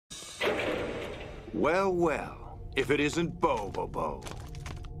Well, well, if it isn't Bobobo.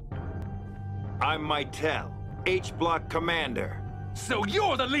 I'm Mytel, H-Block Commander. So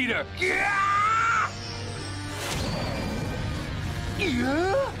you're the leader! Yeah!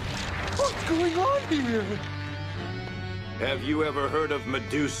 What's going on here? Have you ever heard of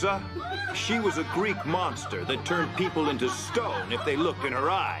Medusa? She was a Greek monster that turned people into stone if they looked in her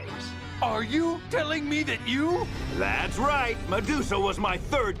eyes. Are you telling me that you... That's right. Medusa was my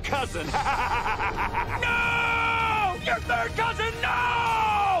third cousin. No! Your third cousin,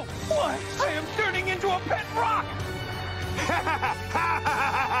 no! What? I am turning into a pet rock!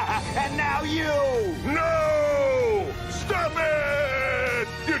 And now you! No! Stop it!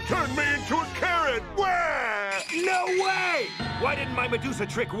 You turned me into a carrot! Where? No way! Why didn't my Medusa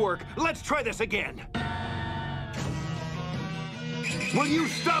trick work? Let's try this again. Will you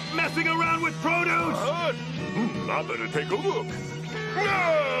stop messing around with produce? I better take a look. No!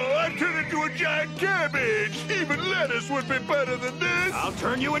 I turned into a giant cabbage! Even lettuce would be better than this! I'll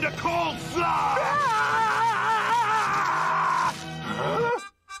turn you into coleslaw!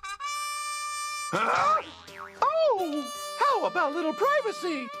 Oh! How about a little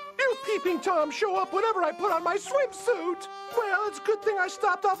privacy? You peeping Toms show up whenever I put on my swimsuit. Well, it's a good thing I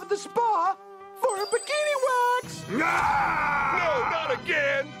stopped off at the spa for a bikini wax. No, not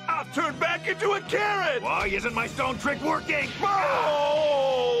again! I'll turn back into a carrot! Why isn't my stone trick working?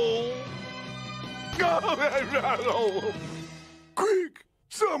 Oh! Quick!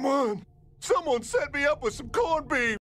 Someone set me up with some corned beef!